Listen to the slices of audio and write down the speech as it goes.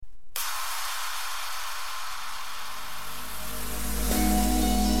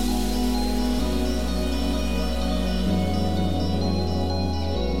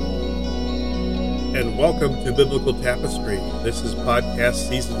welcome to Biblical Tapestry. This is podcast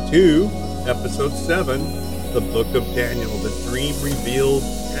season 2, episode 7, the book of Daniel, the dream revealed,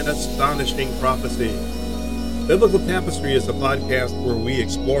 an astonishing prophecy. Biblical Tapestry is a podcast where we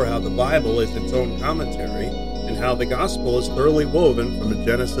explore how the Bible is its own commentary and how the gospel is thoroughly woven from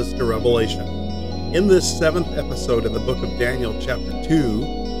Genesis to Revelation. In this 7th episode in the book of Daniel, chapter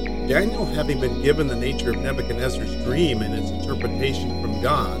 2, Daniel, having been given the nature of Nebuchadnezzar's dream and its interpretation from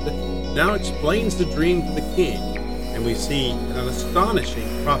God, now explains the dream to the king, and we see an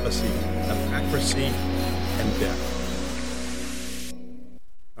astonishing prophecy of accuracy and depth.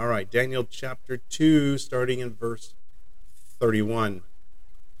 All right, Daniel chapter 2, starting in verse 31.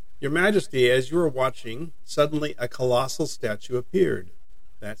 Your Majesty, as you were watching, suddenly a colossal statue appeared.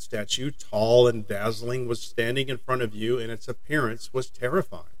 That statue, tall and dazzling, was standing in front of you, and its appearance was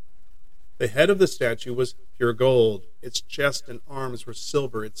terrifying. The head of the statue was pure gold. Its chest and arms were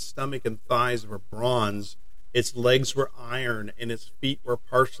silver. Its stomach and thighs were bronze. Its legs were iron, and its feet were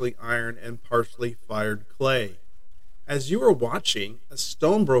partially iron and partially fired clay. As you were watching, a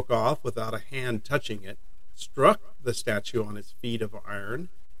stone broke off without a hand touching it, struck the statue on its feet of iron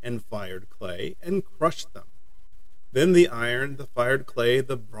and fired clay, and crushed them. Then the iron, the fired clay,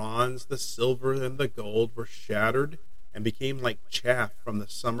 the bronze, the silver, and the gold were shattered and became like chaff from the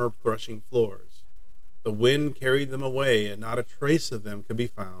summer threshing floors. The wind carried them away, and not a trace of them could be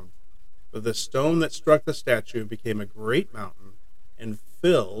found. But the stone that struck the statue became a great mountain and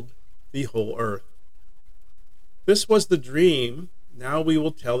filled the whole earth. This was the dream. Now we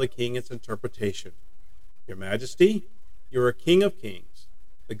will tell the king its interpretation. Your Majesty, you are a king of kings.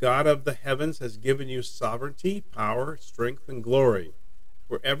 The God of the heavens has given you sovereignty, power, strength, and glory.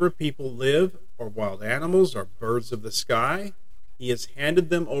 Wherever people live, or wild animals, or birds of the sky, he has handed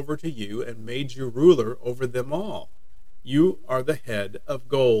them over to you and made you ruler over them all. You are the head of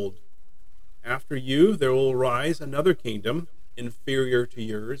gold. After you, there will rise another kingdom, inferior to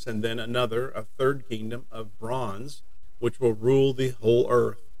yours, and then another, a third kingdom of bronze, which will rule the whole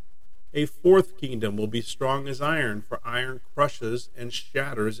earth. A fourth kingdom will be strong as iron, for iron crushes and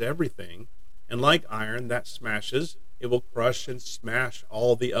shatters everything, and like iron that smashes, it will crush and smash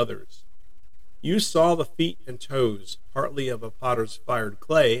all the others. You saw the feet and toes, partly of a potter's fired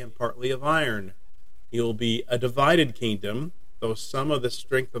clay and partly of iron. It will be a divided kingdom, though some of the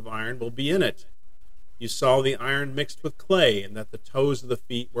strength of iron will be in it. You saw the iron mixed with clay, and that the toes of the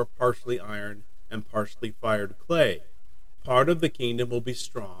feet were partially iron and partially fired clay. Part of the kingdom will be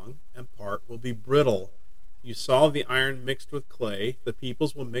strong, and part will be brittle. You saw the iron mixed with clay. The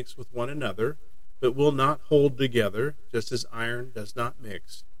peoples will mix with one another, but will not hold together, just as iron does not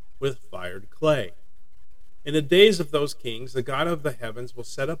mix with fired clay. In the days of those kings, the God of the heavens will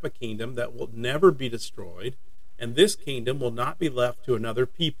set up a kingdom that will never be destroyed, and this kingdom will not be left to another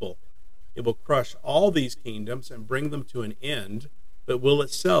people. It will crush all these kingdoms and bring them to an end, but will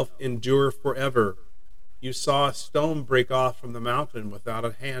itself endure forever. You saw a stone break off from the mountain without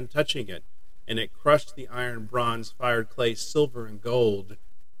a hand touching it, and it crushed the iron, bronze, fired clay, silver, and gold.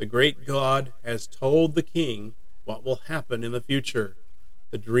 The great God has told the king what will happen in the future.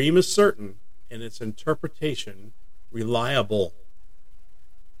 The dream is certain, and its interpretation reliable.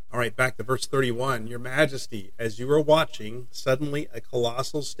 All right, back to verse 31. Your Majesty, as you were watching, suddenly a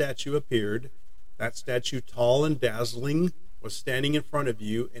colossal statue appeared. That statue, tall and dazzling, was standing in front of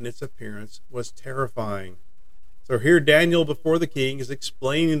you, and its appearance was terrifying. So here Daniel, before the king, is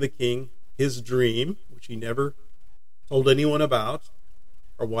explaining to the king his dream, which he never told anyone about,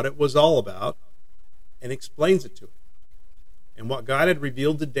 or what it was all about, and explains it to him. And what God had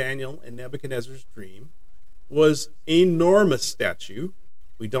revealed to Daniel in Nebuchadnezzar's dream was an enormous statue.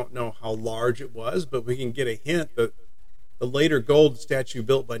 We don't know how large it was, but we can get a hint that the later gold statue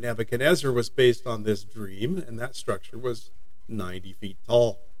built by Nebuchadnezzar was based on this dream, and that structure was 90 feet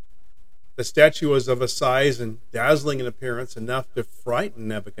tall. The statue was of a size and dazzling in appearance enough to frighten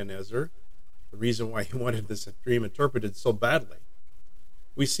Nebuchadnezzar, the reason why he wanted this dream interpreted so badly.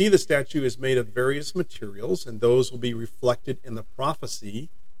 We see the statue is made of various materials, and those will be reflected in the prophecy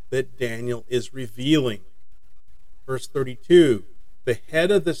that Daniel is revealing. Verse 32, the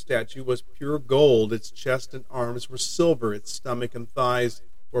head of the statue was pure gold, its chest and arms were silver, its stomach and thighs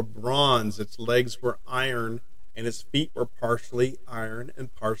were bronze, its legs were iron, and its feet were partially iron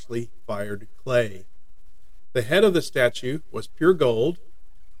and partially fired clay. The head of the statue was pure gold,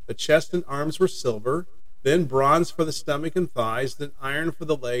 the chest and arms were silver, then bronze for the stomach and thighs, then iron for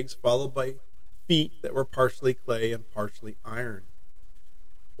the legs, followed by feet that were partially clay and partially iron.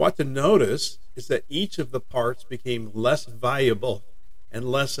 What to notice is that each of the parts became less valuable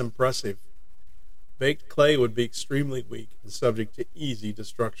and less impressive. Baked clay would be extremely weak and subject to easy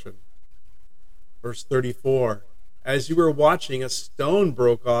destruction. Verse 34, as you were watching, a stone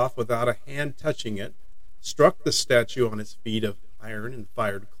broke off without a hand touching it, struck the statue on its feet of iron and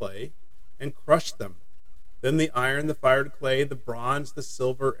fired clay, and crushed them. Then the iron, the fired clay, the bronze, the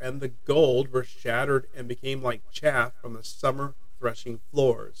silver, and the gold were shattered and became like chaff from the summer threshing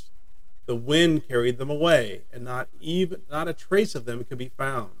floors. The wind carried them away, and not a trace of them could be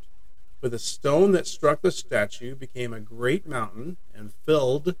found. For the stone that struck the statue became a great mountain and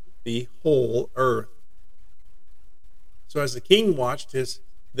filled the whole earth. So as the king watched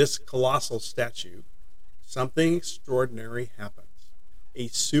this colossal statue, something extraordinary happens. A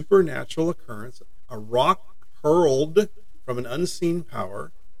supernatural occurrence, a rock hurled from an unseen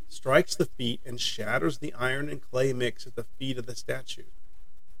power, strikes the feet and shatters the iron and clay mix at the feet of the statue.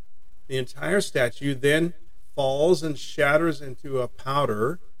 The entire statue then falls and shatters into a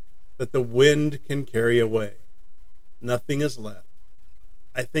powder that the wind can carry away. Nothing is left.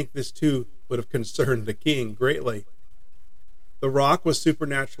 I think this too would have concerned the king greatly. The rock was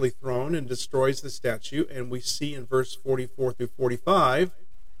supernaturally thrown and destroys the statue, and we see in verse 44 through 45,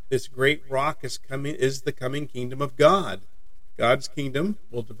 this great rock is the coming kingdom of God. God's kingdom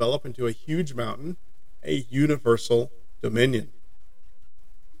will develop into a huge mountain, a universal dominion.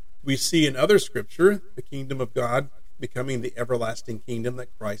 We see in other scripture the kingdom of God becoming the everlasting kingdom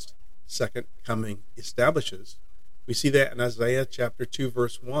that Christ's second coming establishes. We see that in Isaiah chapter 2,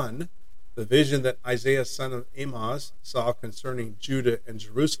 verse 1, the vision that Isaiah, son of Amoz, saw concerning Judah and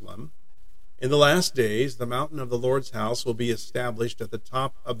Jerusalem. In the last days, the mountain of the Lord's house will be established at the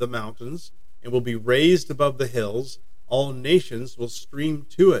top of the mountains and will be raised above the hills. All nations will stream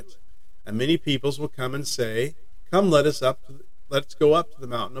to it, and many peoples will come and say, come, let's go up to the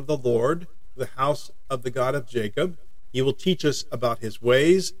mountain of the Lord, the house of the God of Jacob. He will teach us about his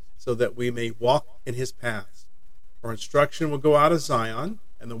ways, so that we may walk in his paths. For instruction will go out of Zion,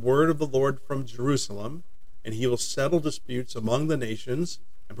 and the word of the Lord from Jerusalem, and he will settle disputes among the nations,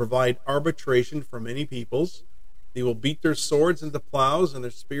 and provide arbitration for many peoples. They will beat their swords into plows, and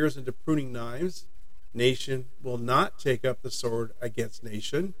their spears into pruning knives. Nation will not take up the sword against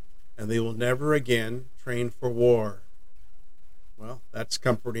nation, and they will never again train for war. Well, that's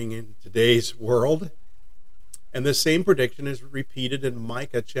comforting in today's world. And the same prediction is repeated in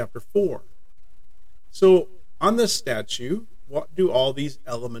Micah chapter 4. So, on this statue, what do all these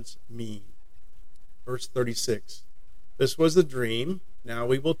elements mean? Verse 36. This was the dream. Now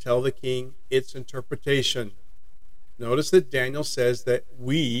we will tell the king its interpretation. Notice that Daniel says that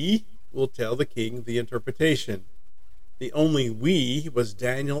we will tell the king the interpretation. The only we was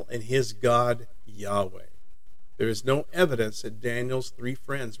Daniel and his God, Yahweh. There is no evidence that Daniel's three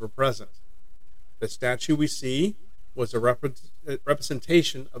friends were present. The statue we see was a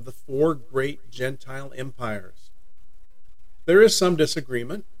representation of the four great Gentile empires. There is some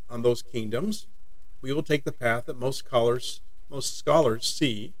disagreement on those kingdoms. We will take the path that most scholars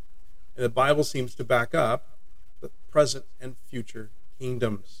see, and the Bible seems to back up the present and future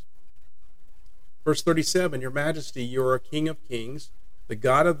kingdoms. Verse 37, Your Majesty, you are a King of kings. The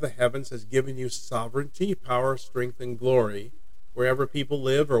God of the heavens has given you sovereignty, power, strength, and glory. Wherever people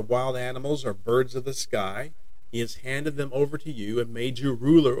live, or wild animals, or birds of the sky, he has handed them over to you and made you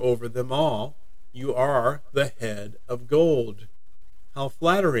ruler over them all. You are the head of gold. How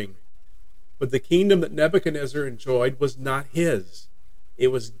flattering. But the kingdom that Nebuchadnezzar enjoyed was not his. It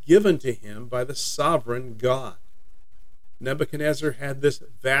was given to him by the sovereign God. Nebuchadnezzar had this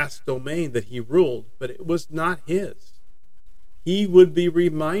vast domain that he ruled, but it was not his. He would be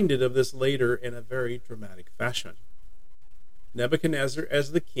reminded of this later in a very dramatic fashion. Nebuchadnezzar,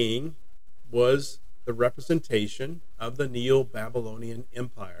 as the king, was the representation of the Neo-Babylonian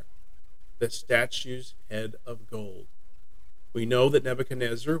Empire, the statue's head of gold. We know that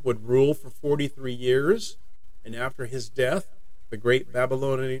Nebuchadnezzar would rule for 43 years, and after his death, the great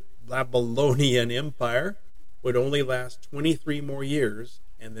Babylonian Empire would only last 23 more years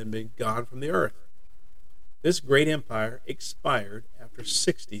and then be gone from the earth. This great empire expired after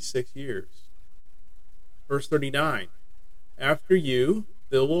 66 years. Verse 39, After you,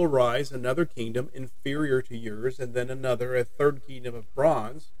 there will arise another kingdom inferior to yours, and then another, a third kingdom of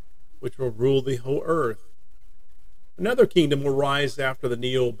bronze, which will rule the whole earth. Another kingdom will rise after the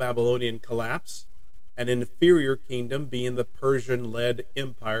Neo-Babylonian collapse, an inferior kingdom being the Persian-led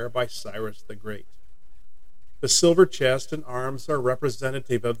empire by Cyrus the Great. The silver chest and arms are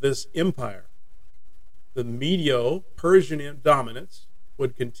representative of this empire. The Medo-Persian dominance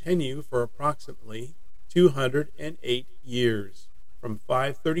would continue for approximately 208 years, from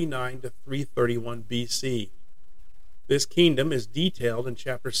 539 to 331 BC. This kingdom is detailed in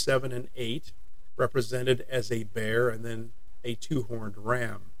chapters 7 and 8, represented as a bear and then a two-horned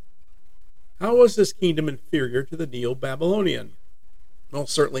ram. How was this kingdom inferior to the Neo-Babylonian? Well,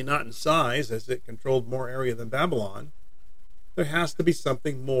 certainly not in size, as it controlled more area than Babylon. There has to be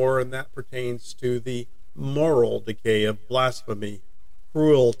something more, and that pertains to the moral decay of blasphemy,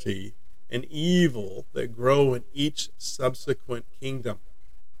 cruelty, and evil that grow in each subsequent kingdom.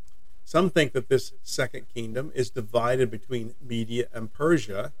 Some think that this second kingdom is divided between Media and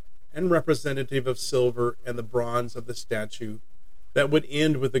Persia, and representative of silver and the bronze of the statue that would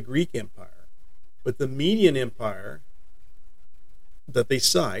end with the Greek Empire. But the Median Empire that they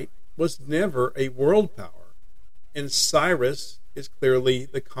cite was never a world power, and Cyrus is clearly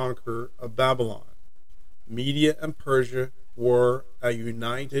the conqueror of Babylon. Media and Persia were a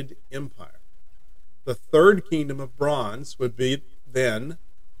united empire. The third kingdom of bronze would be then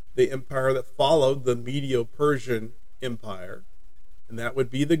the empire that followed the Medo-Persian Empire, and that would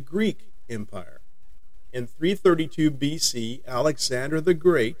be the Greek Empire. In 332 BC, Alexander the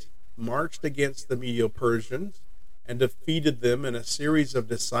Great marched against the Medo-Persians and defeated them in a series of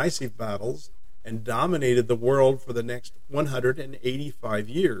decisive battles and dominated the world for the next 185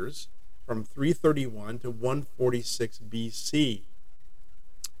 years, from 331 to 146 BC.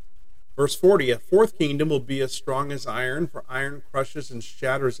 Verse 40, a fourth kingdom will be as strong as iron, for iron crushes and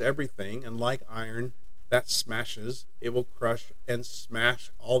shatters everything, and like iron that smashes, it will crush and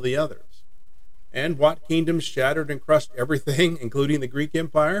smash all the others. And what kingdom shattered and crushed everything, including the Greek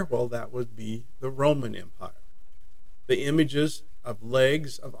Empire? Well, that would be the Roman Empire. The images of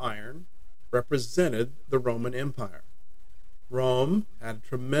legs of iron represented the Roman Empire. Rome had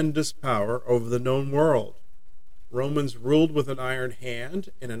tremendous power over the known world. Romans ruled with an iron hand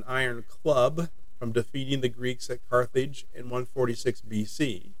and an iron club from defeating the Greeks at Carthage in 146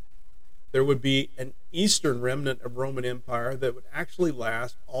 BC. There would be an eastern remnant of Roman Empire that would actually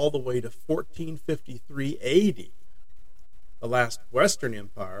last all the way to 1453 AD. The last Western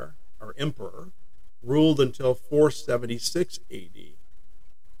Empire, or emperor, ruled until 476 AD.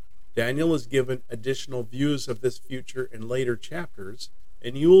 Daniel is given additional views of this future in later chapters,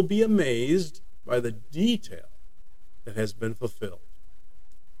 and you will be amazed by the detail that has been fulfilled.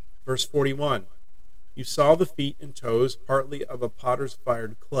 Verse 41, you saw the feet and toes partly of a potter's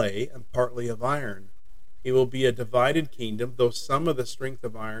fired clay and partly of iron. It will be a divided kingdom, though some of the strength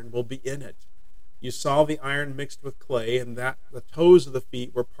of iron will be in it. You saw the iron mixed with clay, and that the toes of the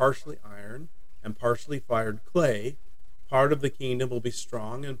feet were partially iron and partially fired clay. Part of the kingdom will be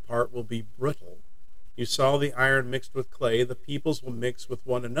strong and part will be brittle. You saw the iron mixed with clay. The peoples will mix with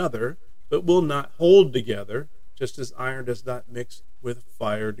one another, but will not hold together, just as iron does not mix with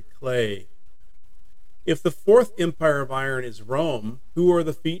fired clay. If the fourth empire of iron is Rome, who are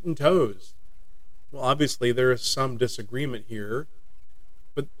the feet and toes? Well, obviously there is some disagreement here,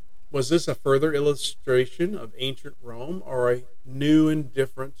 but was this a further illustration of ancient Rome or a new and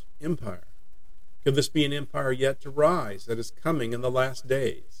different empire? Could this be an empire yet to rise that is coming in the last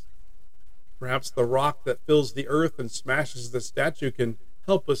days? Perhaps the rock that fills the earth and smashes the statue can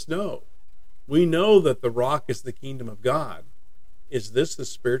help us know. We know that the rock is the kingdom of God. Is this the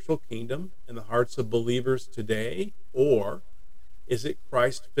spiritual kingdom in the hearts of believers today? Or is it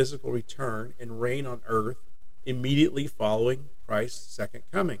Christ's physical return and reign on earth immediately following Christ's second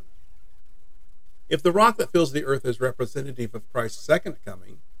coming? If the rock that fills the earth is representative of Christ's second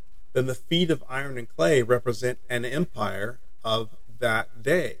coming, then the feet of iron and clay represent an empire of that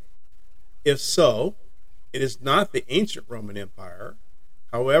day. If so, it is not the ancient Roman Empire.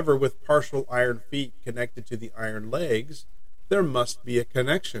 However, with partial iron feet connected to the iron legs, there must be a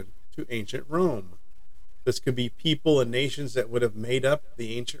connection to ancient Rome. This could be people and nations that would have made up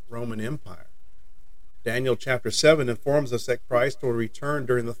the ancient Roman Empire. Daniel chapter 7 informs us that Christ will return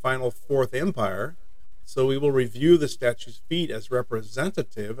during the final fourth empire, so we will review the statue's feet as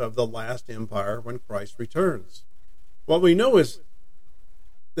representative of the last empire when Christ returns. What we know is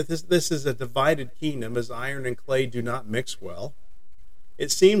that this is a divided kingdom, as iron and clay do not mix well.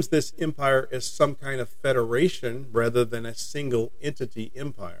 It seems this empire is some kind of federation rather than a single entity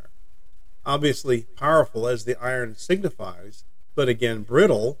empire. Obviously powerful as the iron signifies, but again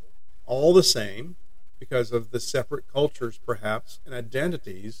brittle, all the same, because of the separate cultures perhaps and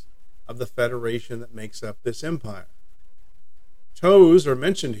identities of the federation that makes up this empire. Toes are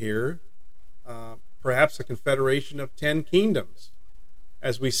mentioned here, perhaps a confederation of 10 kingdoms,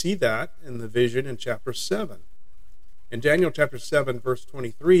 as we see that in the vision in chapter 7. In Daniel chapter 7, verse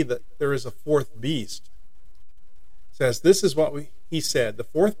 23, that there is a fourth beast. It says, this is what he said, the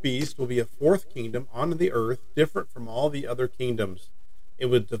fourth beast will be a fourth kingdom on the earth, different from all the other kingdoms. It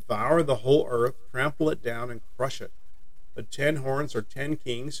would devour the whole earth, trample it down, and crush it. The 10 horns are 10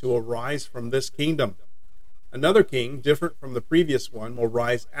 kings who will rise from this kingdom. Another king, different from the previous one, will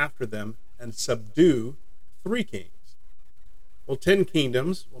rise after them, and subdue 3 kings. Well, 10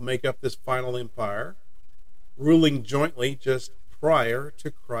 kingdoms will make up this final empire, ruling jointly just prior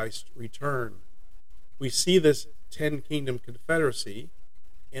to Christ's return. We see this 10-kingdom confederacy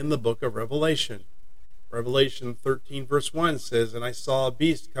in the book of Revelation. Revelation 13 verse 1 says, "And I saw a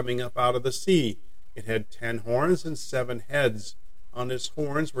beast coming up out of the sea. It had 10 horns and 7 heads. On its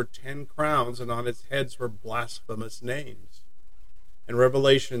horns were 10 crowns, and on its heads were blasphemous names." In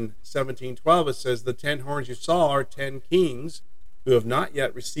Revelation 17:12 it says, "The 10 horns you saw are 10 kings who have not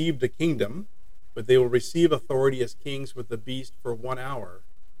yet received a kingdom, but they will receive authority as kings with the beast for 1 hour.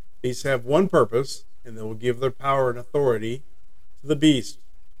 These have one purpose, and they will give their power and authority to the beast."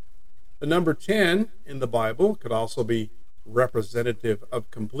 The number 10 in the Bible could also be representative of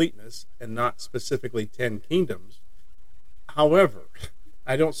completeness and not specifically 10 kingdoms. However,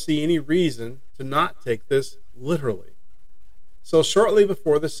 I don't see any reason to not take this literally. So shortly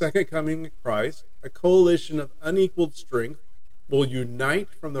before the second coming of Christ, a coalition of unequaled strength will unite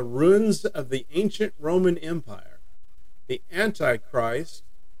from the ruins of the ancient Roman Empire. The Antichrist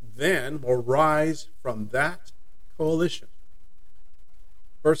then will rise from that coalition.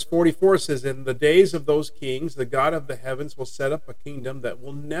 Verse 44 says, "In the days of those kings, the God of the heavens will set up a kingdom that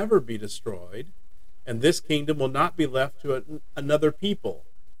will never be destroyed, and this kingdom will not be left to another people.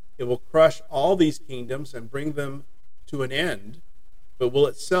 It will crush all these kingdoms and bring them to an end, but will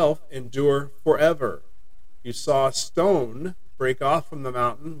itself endure forever. You saw a stone break off from the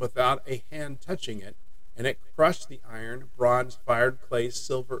mountain without a hand touching it, and it crushed the iron, bronze, fired clay,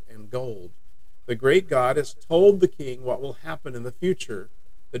 silver, and gold. The great God has told the king what will happen in the future.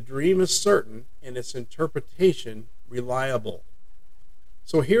 The dream is certain, and its interpretation reliable."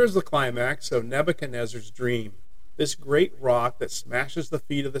 So here's the climax of Nebuchadnezzar's dream. This great rock that smashes the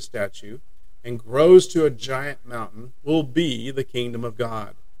feet of the statue and grows to a giant mountain will be the kingdom of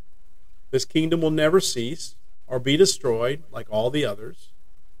God. This kingdom will never cease or be destroyed like all the others.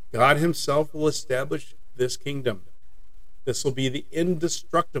 God himself will establish this kingdom. This will be the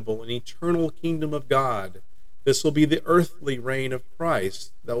indestructible and eternal kingdom of God. This will be the earthly reign of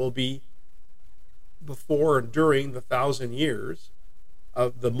Christ that will be before and during the 1,000 years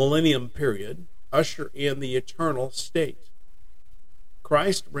of the millennium period, usher in the eternal state.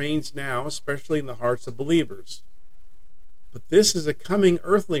 Christ reigns now, especially in the hearts of believers. But this is a coming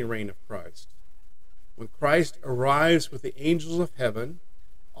earthly reign of Christ. When Christ arrives with the angels of heaven,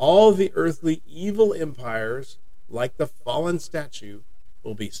 all the earthly evil empires, like the fallen statue,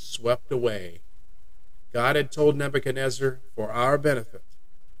 will be swept away. God had told Nebuchadnezzar, for our benefit,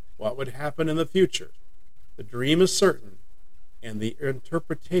 what would happen in the future. The dream is certain, and the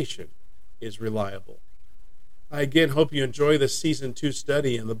interpretation is reliable. I again hope you enjoy this Season 2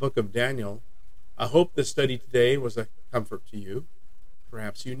 study in the book of Daniel. I hope this study today was a comfort to you.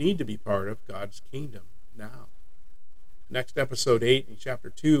 Perhaps you need to be part of God's kingdom now. Next, episode 8 in chapter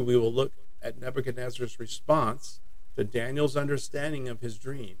 2, we will look at Nebuchadnezzar's response to Daniel's understanding of his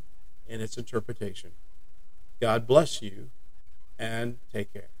dream and its interpretation. God bless you, and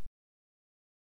take care.